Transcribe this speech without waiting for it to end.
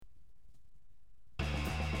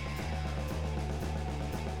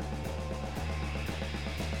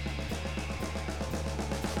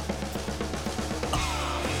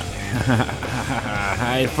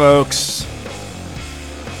Hi, folks.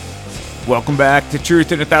 Welcome back to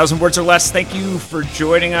Truth in a Thousand Words or Less. Thank you for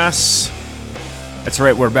joining us. That's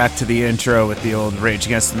right, we're back to the intro with the old Rage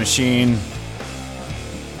Against the Machine.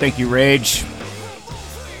 Thank you, Rage.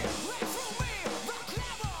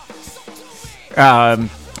 To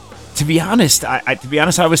be honest,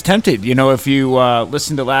 I was tempted. You know, if you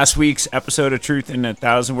listened to last week's episode of Truth in a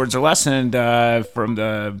Thousand Words or Less, and from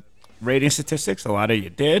the rating statistics, a lot of you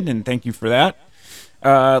did, and thank you for that.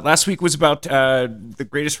 Last week was about the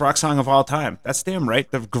greatest rock song of all time. That's damn right,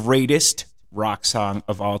 the greatest rock song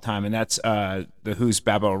of all time, and that's the Who's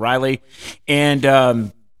Baba O'Riley. And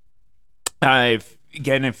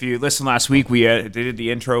again, if you listened last week, we did the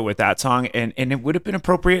intro with that song, and it would have been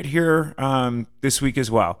appropriate here this week as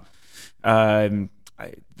well. The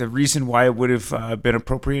reason why it would have been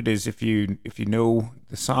appropriate is if you know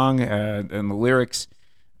the song and the lyrics.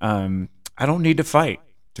 I don't need to fight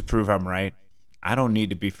to prove I'm right. I don't need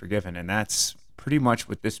to be forgiven, and that's pretty much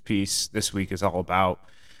what this piece this week is all about.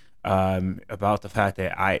 About the fact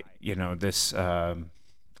that I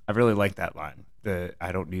really like that line.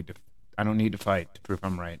 I don't need to fight to prove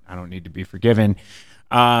I'm right. I don't need to be forgiven.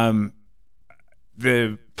 The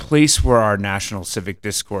place where our national civic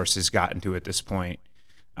discourse has gotten to at this point,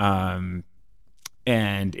 and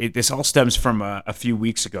this all stems from a few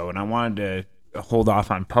weeks ago, and I wanted to hold off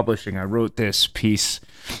on publishing. I wrote this piece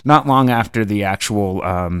not long after the actual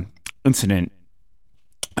incident,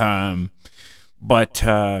 but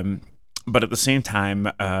at the same time,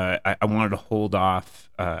 I wanted to hold off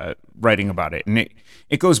writing about it, and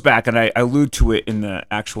it goes back, and I allude to it in the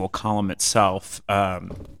actual column itself,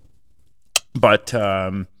 but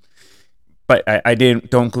I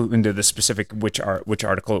don't go into the specific which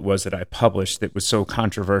article it was that I published that was so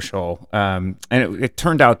controversial. And it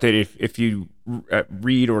turned out that if you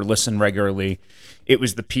read or listen regularly, it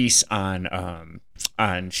was the piece on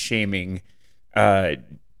shaming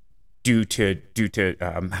due to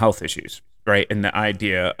health issues, right? And the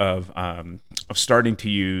idea of starting to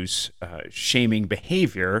use shaming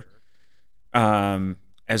behavior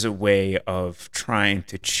as a way of trying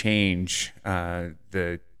to change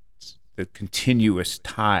the continuous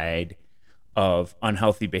tide of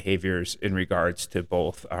unhealthy behaviors in regards to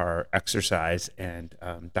both our exercise and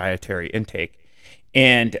dietary intake,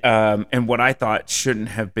 and what I thought shouldn't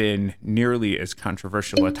have been nearly as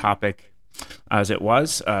controversial a topic as it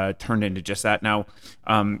was turned into just that. Now,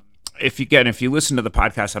 if you listen to the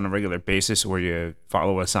podcast on a regular basis, or you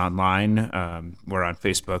follow us online, we're on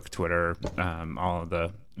Facebook, Twitter, all of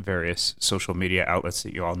the various social media outlets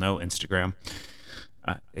that you all know, Instagram.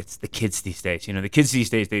 It's the kids these days. You know, the kids these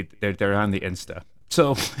days, they're on the Insta.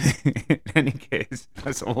 So, in any case,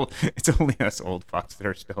 it's only us old fucks that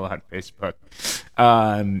are still on Facebook.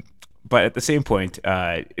 But at the same point,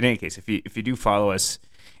 in any case, if you do follow us,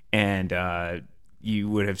 and you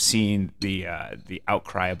would have seen the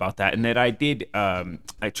outcry about that, and that I did.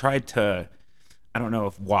 I tried to. I don't know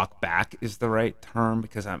if walk back is the right term,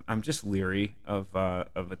 because I'm just leery of a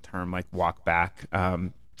term like walk back.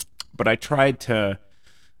 But I tried to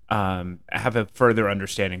have a further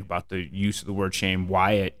understanding about the use of the word shame,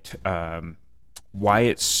 why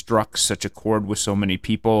it struck such a chord with so many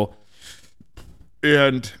people,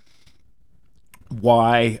 and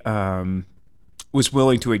why was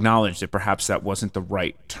willing to acknowledge that perhaps that wasn't the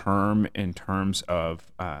right term in terms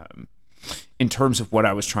of what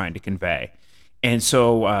I was trying to convey. And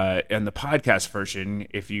so, in the podcast version,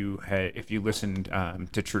 if you listened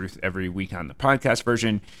to Truth every week on the podcast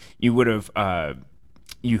version, you would have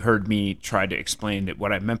you heard me try to explain that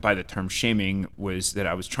what I meant by the term shaming was that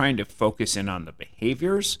I was trying to focus in on the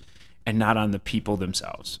behaviors and not on the people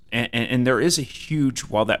themselves. And there is a huge,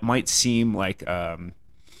 while that might seem like I'm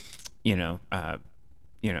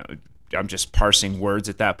just parsing words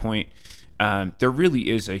at that point, there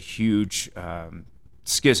really is a huge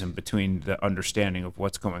schism between the understanding of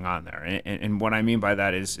what's going on there. And what I mean by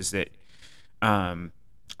that is that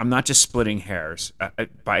I'm not just splitting hairs.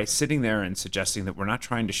 By sitting there and suggesting that we're not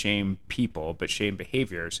trying to shame people, but shame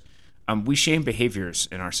behaviors, we shame behaviors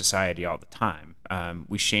in our society all the time.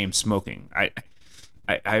 We shame smoking. I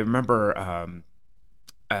remember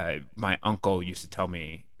my uncle used to tell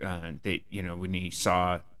me that, when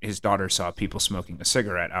his daughter saw people smoking a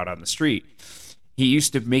cigarette out on the street, he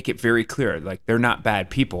used to make it very clear, like, they're not bad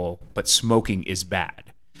people, but smoking is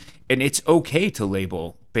bad. And it's okay to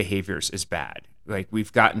label behaviors as bad. Like,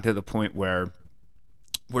 we've gotten to the point where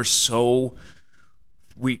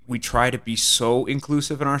we try to be so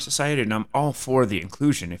inclusive in our society, and I'm all for the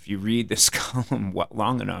inclusion. If you read this column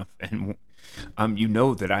long enough, and you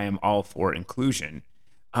know that I am all for inclusion.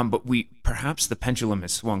 But perhaps the pendulum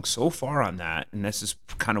has swung so far on that, and this is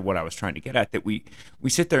kind of what I was trying to get at, that we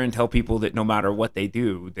sit there and tell people that no matter what they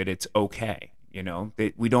do, that it's okay.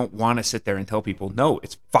 That we don't want to sit there and tell people, no,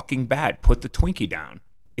 it's fucking bad. Put the Twinkie down.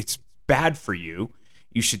 It's bad for you.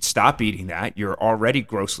 You should stop eating that. You're already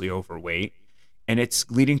grossly overweight, and it's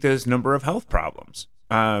leading to this number of health problems.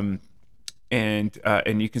 And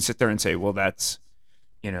you can sit there and say, well, that's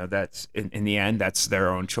in the end, that's their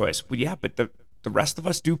own choice. Well, yeah, but the rest of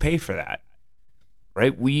us do pay for that,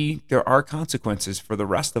 right? There are consequences for the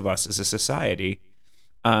rest of us as a society.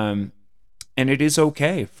 And it is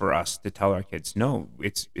okay for us to tell our kids, no,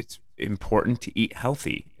 it's important to eat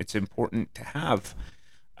healthy. It's important to have,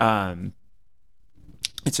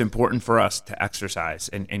 it's important for us to exercise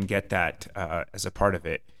and get that as a part of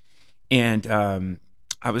it. And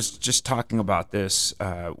I was just talking about this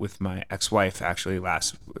with my ex-wife actually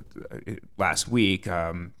last week.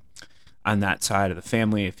 On that side of the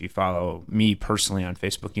family, if you follow me personally on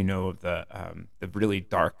Facebook, you know of the really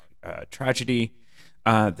dark tragedy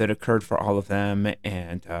that occurred for all of them,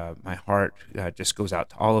 and my heart just goes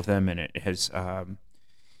out to all of them. And it has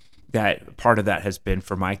that part of that has been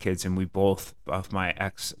for my kids, and we both my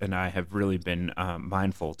ex and I have really been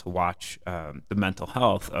mindful to watch the mental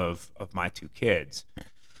health of my two kids.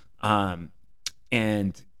 And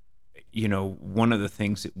one of the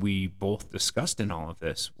things that we both discussed in all of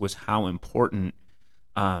this was how important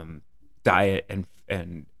diet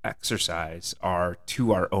and exercise are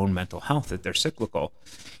to our own mental health, that they're cyclical.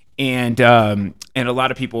 And a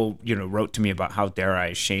lot of people, wrote to me about how dare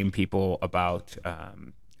I shame people about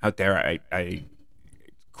how dare I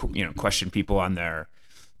question people on their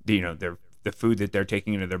the food that they're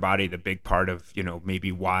taking into their body. The big part of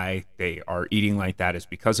maybe why they are eating like that is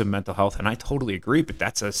because of mental health, and I totally agree. But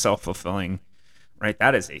that's a self-fulfilling, right?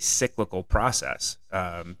 That is a cyclical process,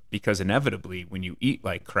 because inevitably, when you eat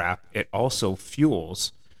like crap, it also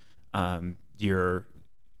fuels your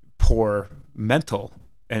poor mental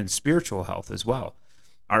and spiritual health as well.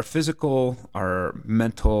 Our physical, our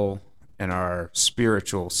mental, and our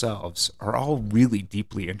spiritual selves are all really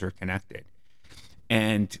deeply interconnected.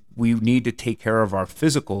 And we need to take care of our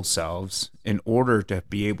physical selves in order to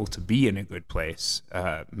be able to be in a good place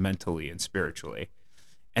mentally and spiritually.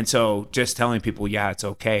 And so just telling people, yeah, it's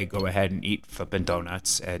okay, go ahead and eat flippin'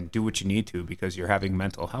 donuts and do what you need to because you're having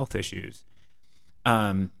mental health issues.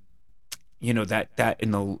 That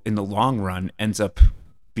in the long run ends up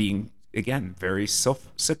being, again, very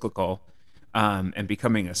cyclical, and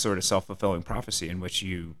becoming a sort of self-fulfilling prophecy in which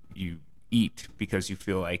you eat because you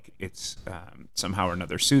feel like it's somehow or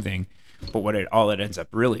another soothing, but all it ends up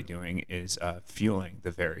really doing is fueling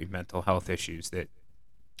the very mental health issues that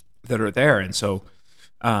are there. And so,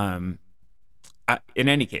 in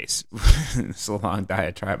any case, it's a long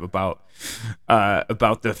diatribe about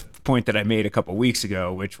the point that I made a couple weeks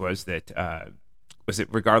ago, which was that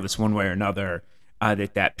regardless one way or another,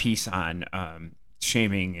 that piece on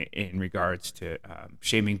shaming in regards to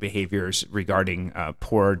shaming behaviors regarding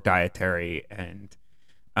poor dietary and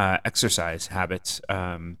exercise habits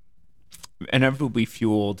inevitably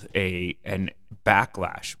fueled an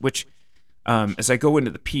backlash, which as I go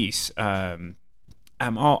into the piece, I'm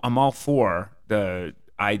all for the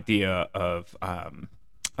idea of I'm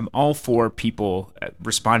all for people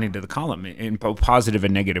responding to the column in both positive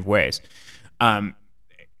and negative ways.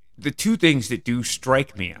 The two things that do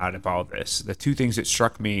strike me out of all this, the two things that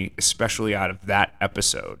struck me especially out of that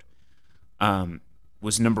episode,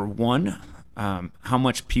 was number one, how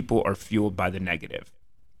much people are fueled by the negative.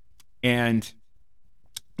 And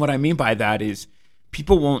what I mean by that is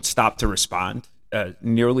people won't stop to respond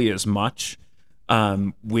nearly as much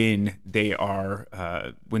when they are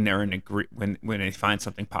when they're when they find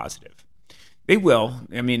something positive. They will.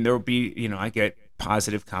 I mean, there will be, I get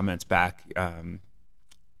positive comments back, on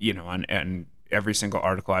every single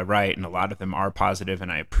article I write, and a lot of them are positive,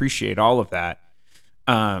 and I appreciate all of that.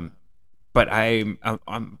 But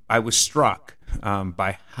I was struck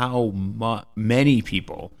by how many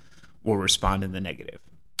people will respond in the negative,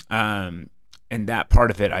 and that part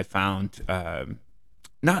of it I found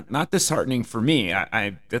not disheartening for me.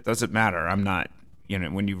 I that doesn't matter. I'm not,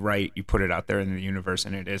 when you write, you put it out there in the universe,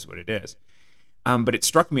 and it is what it is. But it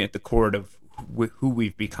struck me at the core of who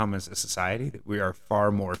we've become as a society, that we are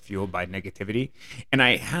far more fueled by negativity. And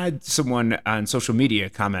I had someone on social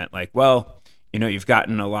media comment like, well, you've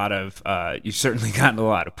gotten a lot of, you've certainly gotten a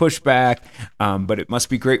lot of pushback, but it must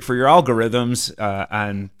be great for your algorithms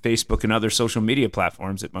on Facebook and other social media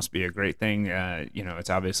platforms. It must be a great thing.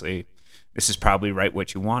 It's obviously, this is probably right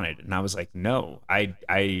what you wanted. And I was like, no, I'm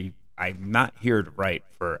not here to write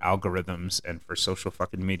for algorithms and for social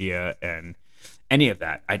fucking media and any of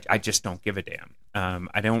that. I just don't give a damn.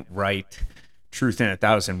 I don't write truth in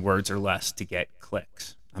 1,000 words or less to get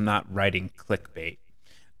clicks. I'm not writing clickbait.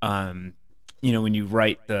 Um, when you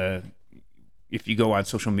write if you go on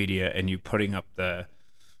social media and you putting up uh,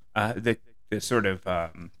 the the sort of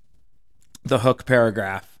the hook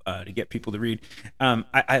paragraph to get people to read.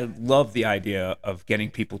 I love the idea of getting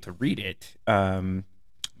people to read it, but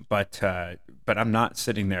I'm not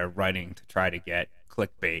sitting there writing to try to get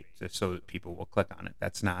clickbait so that people will click on it.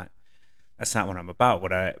 That's not what I'm about.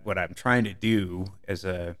 What I'm trying to do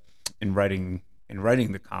in writing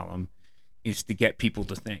the column is to get people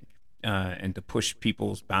to think and to push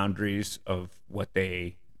people's boundaries of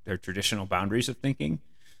their traditional boundaries of thinking,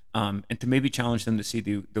 and to maybe challenge them to see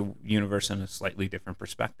the universe in a slightly different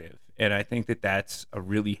perspective. And I think that that's a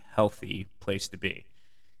really healthy place to be.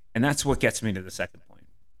 And that's what gets me to the second point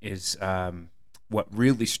is what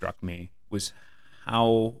really struck me was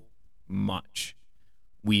how much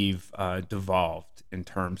we've devolved in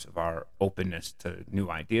terms of our openness to new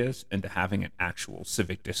ideas and to having an actual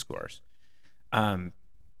civic discourse. Um,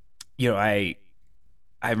 I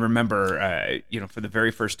remember, for the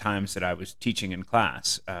very first times that I was teaching in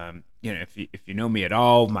class, if you know me at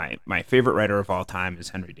all, my favorite writer of all time is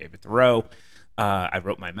Henry David Thoreau. I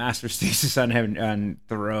wrote my master's thesis on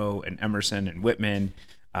Thoreau and Emerson and Whitman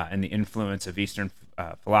and the influence of Eastern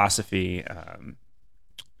philosophy,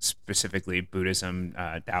 specifically Buddhism,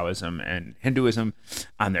 Taoism, and Hinduism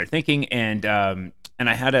on their thinking. And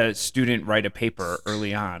I had a student write a paper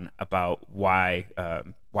early on about why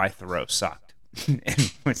Thoreau sucked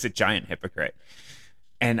and was a giant hypocrite.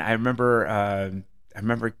 And I remember,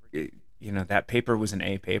 that paper was an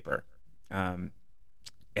A paper, and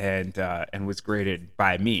was graded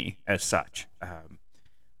by me as such.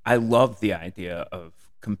 I love the idea of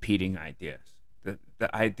competing ideas.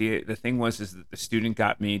 The thing was is that the student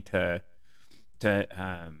got me to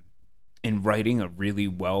in writing a really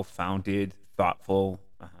well-founded, thoughtful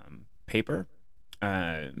paper.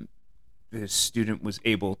 The student was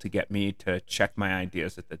able to get me to check my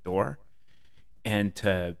ideas at the door and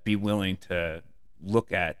to be willing to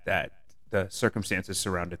look at the circumstances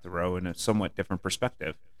surrounding Thoreau in a somewhat different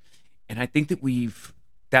perspective. And I think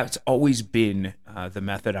that's always been the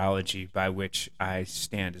methodology by which I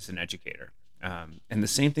stand as an educator. And the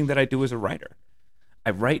same thing that I do as a writer.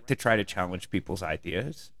 I write to try to challenge people's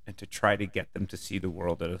ideas and to try to get them to see the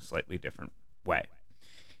world in a slightly different way.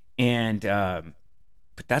 And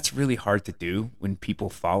but that's really hard to do when people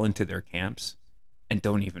fall into their camps and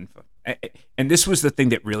don't even. And this was the thing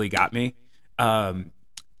that really got me. And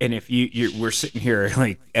if we're sitting here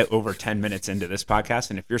like at over 10 minutes into this podcast,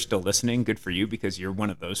 and if you're still listening, good for you because you're one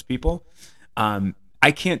of those people.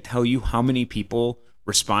 I can't tell you how many people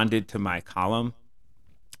responded to my column,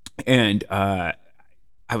 and I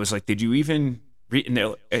was like, "Did you even read?"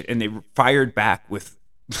 And they fired back with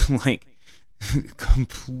like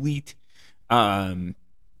complete.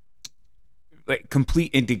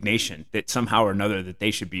 Complete indignation that somehow or another that they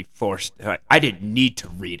should be forced. I didn't need to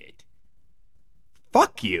read it.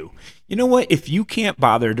 Fuck you. You know what? If you can't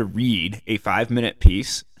bother to read a 5-minute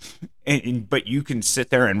piece, but you can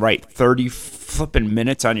sit there and write 30 flipping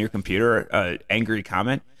minutes on your computer, angry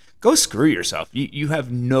comment, go screw yourself. You have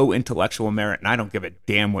no intellectual merit, and I don't give a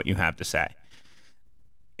damn what you have to say.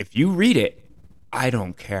 If you read it, I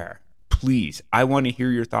don't care. Please, I want to hear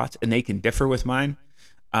your thoughts, and they can differ with mine.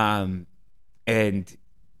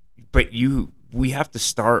 But we have to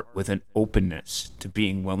start with an openness to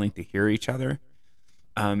being willing to hear each other,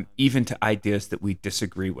 even to ideas that we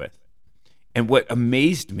disagree with. And what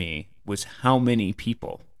amazed me was how many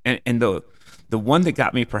people, and the one that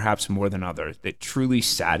got me perhaps more than others, that truly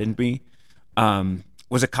saddened me,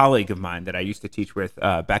 was a colleague of mine that I used to teach with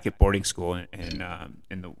back at boarding school in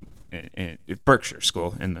Berkshire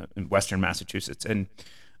School in Western Massachusetts, and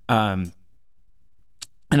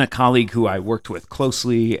a colleague who I worked with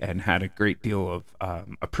closely and had a great deal of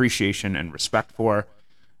appreciation and respect for,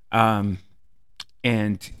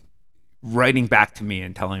 and writing back to me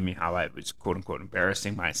and telling me how I was quote unquote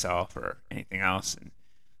embarrassing myself or anything else. And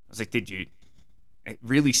I was like, it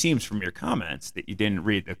really seems from your comments that you didn't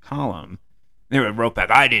read the column. And they wrote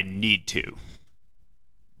back, I didn't need to.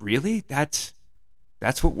 Really? That's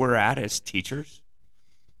what we're at as teachers?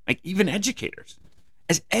 Like even educators.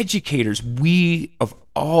 As educators, we, of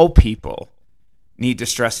all people, need to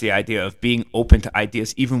stress the idea of being open to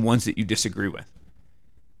ideas, even ones that you disagree with.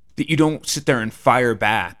 That you don't sit there and fire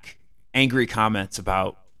back angry comments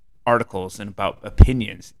about articles and about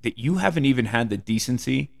opinions that you haven't even had the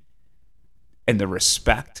decency and the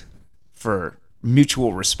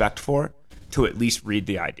mutual respect for, to at least read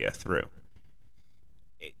the idea through.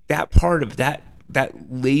 that part of that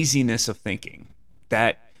laziness of thinking,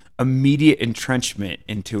 that immediate entrenchment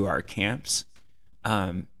into our camps,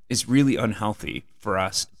 is really unhealthy for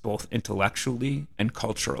us, both intellectually and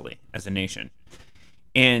culturally as a nation.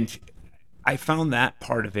 And I found that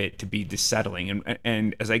part of it to be dissettling.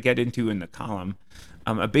 And as I get into in the column,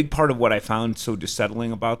 a big part of what I found so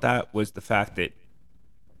dissettling about that was the fact that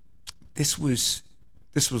this was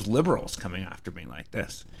liberals coming after me like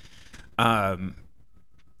this. And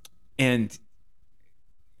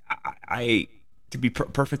I to be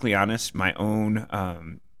perfectly honest, my own,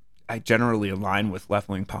 I generally align with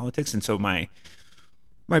left-wing politics. And so my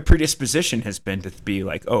predisposition has been to be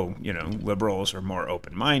like, oh, liberals are more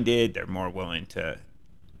open-minded. They're more willing to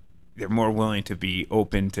be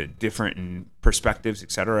open to different perspectives,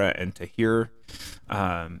 et cetera, and to hear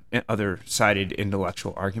other-sided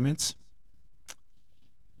intellectual arguments.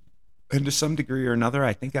 And to some degree or another,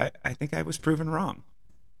 I think I was proven wrong.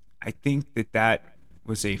 I think that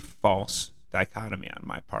was a false dichotomy on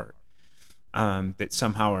my part. That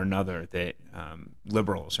somehow or another that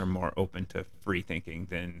liberals are more open to free thinking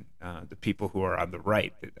than the people who are on the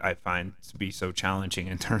right, that I find to be so challenging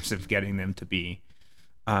in terms of getting them to be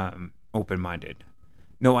open-minded.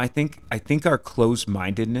 No, I think our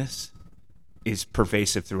closed-mindedness is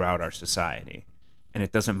pervasive throughout our society, and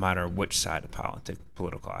it doesn't matter which side of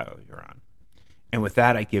political aisle you're on. And with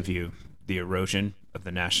that, I give you the erosion of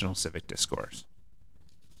the national civic discourse.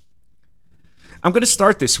 I'm going to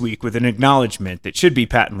start this week with an acknowledgement that should be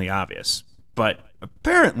patently obvious, but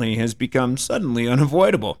apparently has become suddenly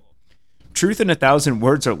unavoidable. Truth in 1,000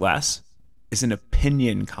 Words or Less is an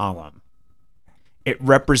opinion column. It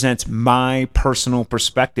represents my personal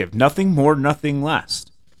perspective, nothing more, nothing less.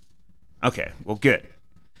 Okay, well, good.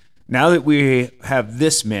 Now that we have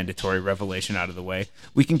this mandatory revelation out of the way,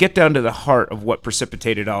 we can get down to the heart of what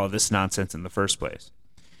precipitated all of this nonsense in the first place.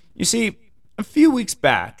 You see, a few weeks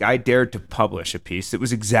back, I dared to publish a piece that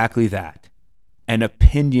was exactly that, an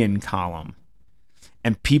opinion column,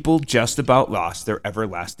 and people just about lost their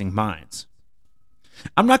everlasting minds.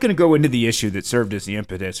 I'm not going to go into the issue that served as the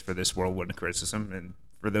impetus for this whirlwind criticism, and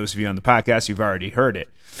for those of you on the podcast, you've already heard it.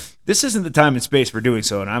 This isn't the time and space for doing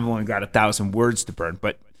so, and I've only got 1,000 words to burn,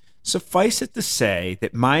 but suffice it to say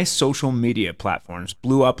that my social media platforms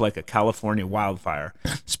blew up like a California wildfire,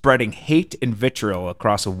 spreading hate and vitriol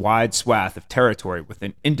across a wide swath of territory with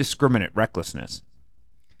an indiscriminate recklessness.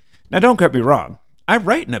 Now, don't get me wrong. I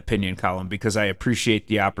write an opinion column because I appreciate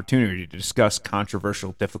the opportunity to discuss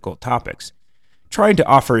controversial, difficult topics, trying to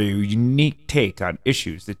offer a unique take on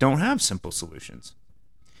issues that don't have simple solutions.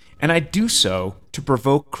 And I do so to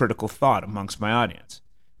provoke critical thought amongst my audience,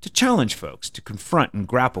 to challenge folks to confront and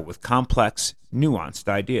grapple with complex, nuanced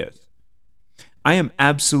ideas. I am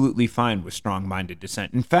absolutely fine with strong-minded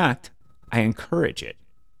dissent. In fact, I encourage it.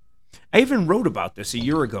 I even wrote about this a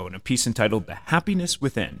year ago in a piece entitled The Happiness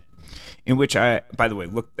Within, in which I, by the way,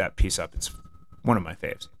 look that piece up, it's one of my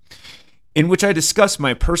faves, in which I discuss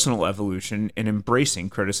my personal evolution in embracing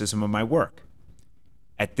criticism of my work.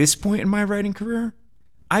 At this point in my writing career,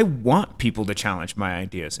 I want people to challenge my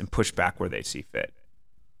ideas and push back where they see fit.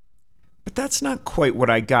 But that's not quite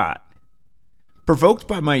what I got. Provoked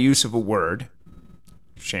by my use of a word,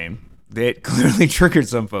 shame, that clearly triggered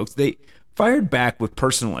some folks, they fired back with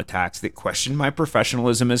personal attacks that questioned my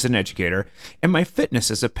professionalism as an educator and my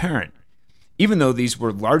fitness as a parent, even though these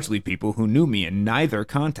were largely people who knew me in neither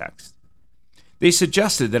context. They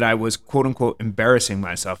suggested that I was, quote-unquote, embarrassing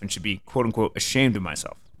myself and should be, quote-unquote, ashamed of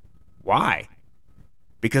myself. Why?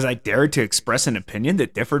 Because I dared to express an opinion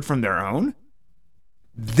that differed from their own?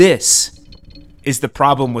 This is the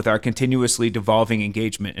problem with our continuously devolving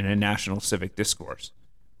engagement in a national civic discourse.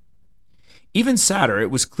 Even sadder,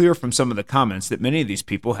 it was clear from some of the comments that many of these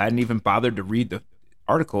people hadn't even bothered to read the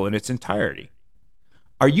article in its entirety.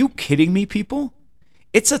 Are you kidding me, people?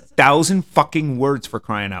 It's 1,000 fucking words, for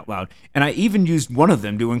crying out loud, and I even used one of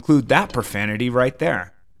them to include that profanity right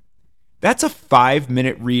there. That's a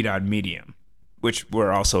 5-minute read on Medium, which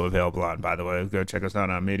we're also available on, by the way. Go check us out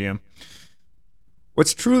on Medium.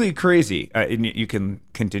 What's truly crazy, and you can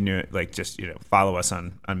continue, like, just, follow us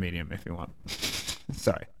on Medium if you want.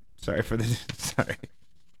 Sorry for the, sorry.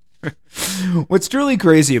 What's truly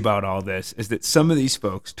crazy about all this is that some of these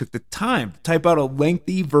folks took the time to type out a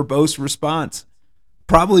lengthy, verbose response.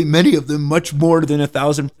 Probably many of them much more than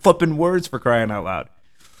 1,000 flippin' words, for crying out loud.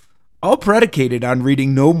 All predicated on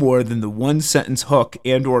reading no more than the one-sentence hook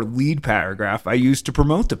and or lead paragraph I used to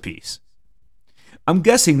promote the piece. I'm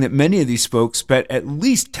guessing that many of these folks spent at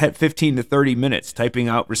least 15 to 30 minutes typing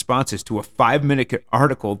out responses to a 5-minute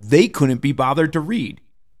article they couldn't be bothered to read.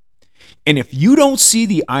 And if you don't see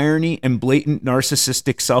the irony and blatant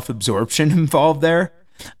narcissistic self-absorption involved there,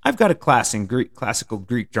 I've got a class in classical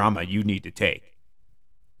Greek drama you need to take.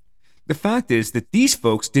 The fact is that these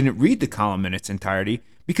folks didn't read the column in its entirety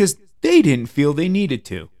because they didn't feel they needed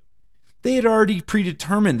to. They had already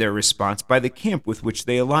predetermined their response by the camp with which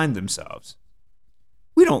they aligned themselves.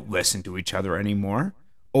 We don't listen to each other anymore,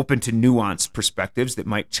 open to nuanced perspectives that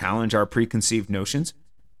might challenge our preconceived notions.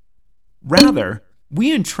 Rather,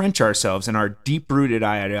 we entrench ourselves in our deep-rooted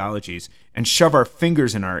ideologies and shove our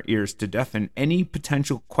fingers in our ears to deafen any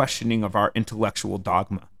potential questioning of our intellectual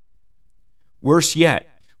dogma. Worse yet,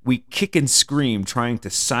 we kick and scream trying to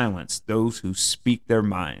silence those who speak their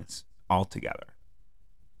minds altogether.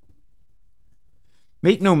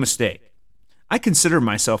 Make no mistake, I consider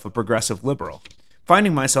myself a progressive liberal,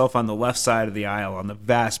 finding myself on the left side of the aisle on the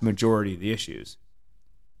vast majority of the issues.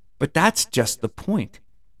 But that's just the point.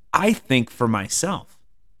 I think for myself.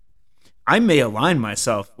 I may align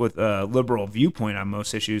myself with a liberal viewpoint on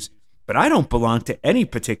most issues, but I don't belong to any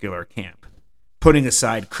particular camp, putting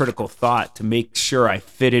aside critical thought to make sure I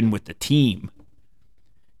fit in with the team.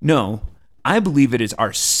 No, I believe it is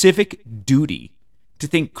our civic duty to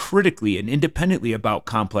think critically and independently about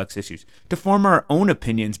complex issues, to form our own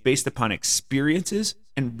opinions based upon experiences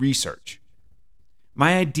and research.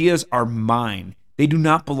 My ideas are mine. They do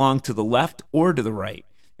not belong to the left or to the right.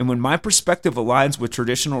 And when my perspective aligns with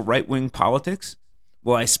traditional right-wing politics,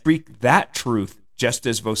 well, I speak that truth just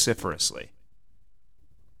as vociferously.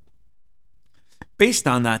 Based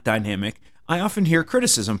on that dynamic, I often hear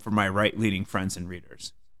criticism from my right-leaning friends and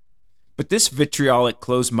readers. But this vitriolic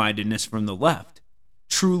closed-mindedness from the left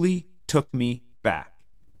truly took me back.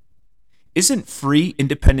 Isn't free,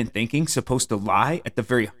 independent thinking supposed to lie at the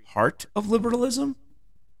very heart of liberalism?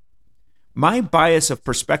 My bias of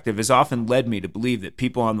perspective has often led me to believe that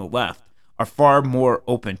people on the left are far more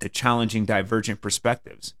open to challenging divergent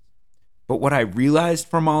perspectives. But what I realized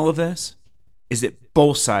from all of this is that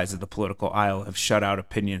both sides of the political aisle have shut out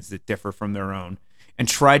opinions that differ from their own and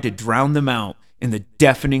tried to drown them out in the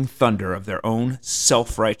deafening thunder of their own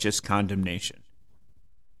self-righteous condemnation.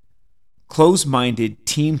 Closed-minded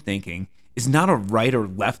team thinking is not a right or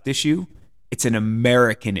left issue, it's an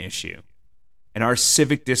American issue. And our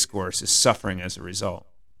civic discourse is suffering as a result.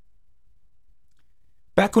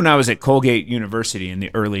 Back when I was at Colgate University in the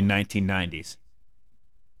early 1990s,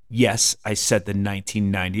 yes, I said the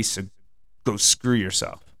 1990s, so go screw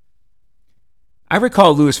yourself. I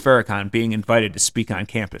recall Louis Farrakhan being invited to speak on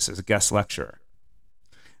campus as a guest lecturer.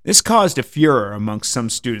 This caused a furor amongst some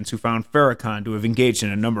students who found Farrakhan to have engaged in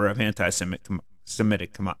a number of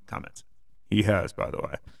anti-Semitic comments. He has, by the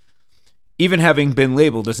way. Even having been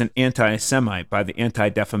labeled as an anti-Semite by the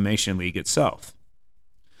Anti-Defamation League itself.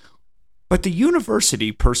 But the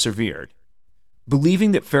university persevered,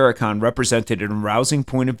 believing that Farrakhan represented an arousing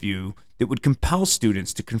point of view that would compel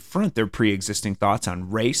students to confront their pre-existing thoughts on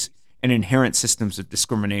race and inherent systems of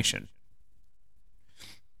discrimination.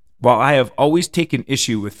 While I have always taken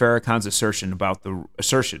issue with Farrakhan's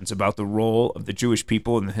assertions about the role of the Jewish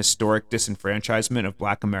people in the historic disenfranchisement of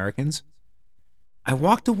Black Americans, I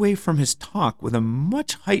walked away from his talk with a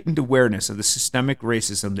much heightened awareness of the systemic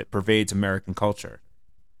racism that pervades American culture.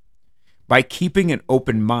 By keeping an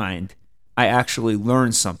open mind, I actually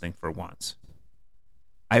learned something for once.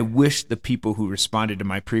 I wish the people who responded to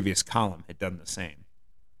my previous column had done the same.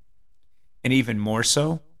 And even more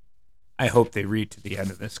so, I hope they read to the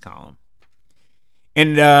end of this column.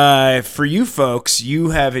 And for you folks,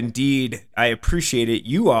 you have indeed, I appreciate it.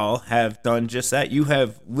 You all have done just that. You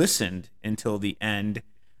have listened until the end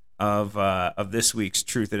of this week's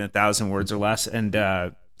Truth in 1,000 Words or Less, and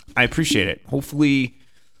I appreciate it. Hopefully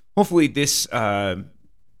this,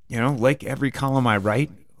 like every column I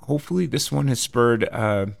write, hopefully this one has spurred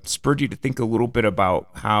you to think a little bit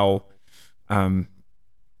about how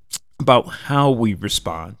we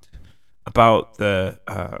respond, about the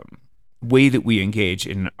way that we engage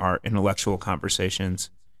in our intellectual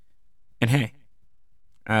conversations. And hey,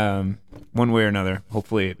 one way or another,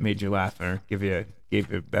 hopefully it made you laugh or gave you a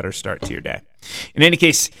better start to your day. In any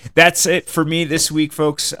case, that's it for me this week,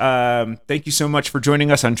 folks. Thank you so much for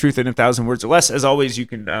joining us on Truth in 1,000 Words or Less. As always, you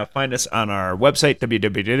can find us on our website,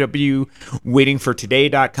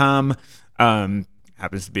 www.waitingfortoday.com.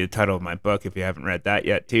 Happens to be the title of my book if you haven't read that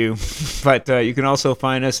yet too. But you can also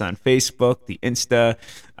find us on Facebook, the Insta.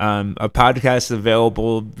 A podcast is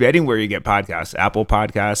available anywhere you get podcasts, Apple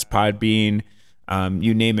Podcasts, Podbean,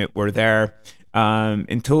 you name it, we're there.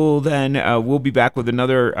 Until then, we'll be back with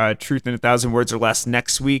another Truth in 1,000 Words or Less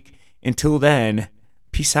next week. Until then,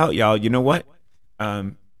 peace out, y'all. You know what?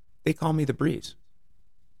 They call me the Breeze.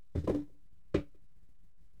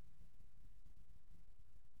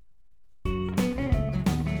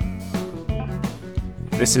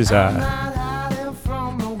 This is sorry,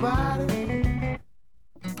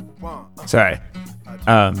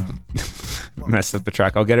 messed up the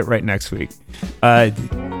track. I'll get it right next week.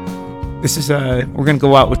 This is we're gonna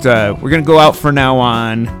go out for now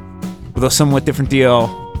on with a somewhat different deal.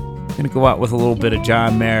 We're gonna go out with a little bit of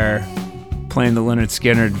John Mayer playing the Lynyrd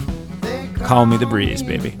Skynyrd "Call Me the Breeze,"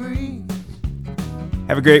 baby.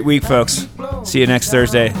 Have a great week, folks. See you next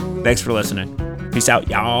Thursday. Thanks for listening. Peace out,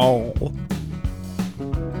 y'all.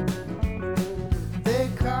 They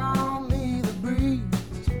call me the breeze.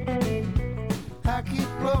 I keep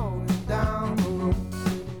blowing down the road.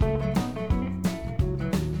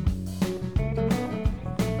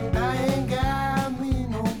 I ain't got me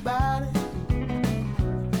nobody.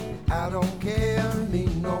 I don't care me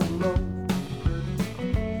no low.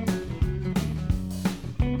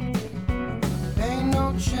 Ain't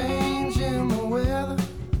no change in the weather.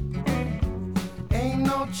 Ain't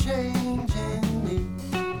no change in